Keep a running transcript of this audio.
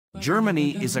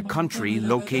Germany is a country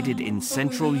located in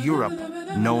Central Europe,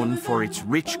 known for its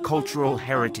rich cultural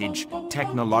heritage,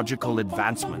 technological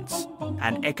advancements,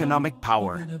 and economic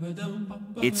power.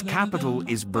 Its capital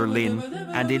is Berlin,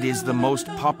 and it is the most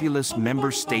populous member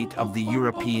state of the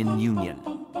European Union.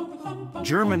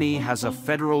 Germany has a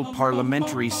federal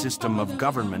parliamentary system of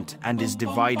government and is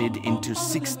divided into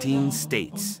 16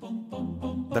 states.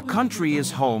 The country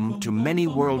is home to many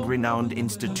world-renowned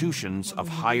institutions of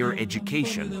higher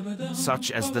education, such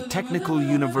as the Technical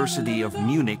University of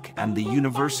Munich and the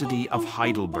University of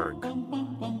Heidelberg.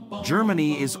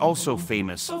 Germany is also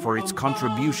famous for its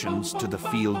contributions to the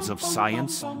fields of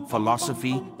science,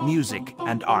 philosophy, music,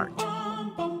 and art.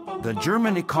 The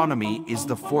German economy is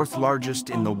the fourth largest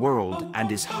in the world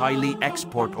and is highly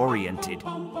export-oriented,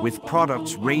 with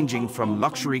products ranging from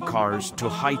luxury cars to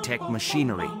high-tech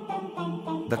machinery.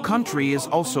 The country is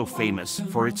also famous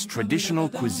for its traditional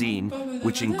cuisine,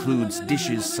 which includes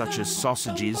dishes such as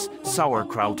sausages,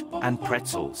 sauerkraut, and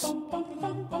pretzels.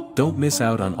 Don't miss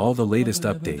out on all the latest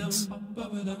updates.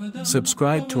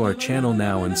 Subscribe to our channel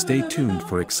now and stay tuned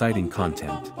for exciting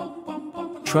content.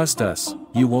 Trust us,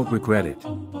 you won't regret it.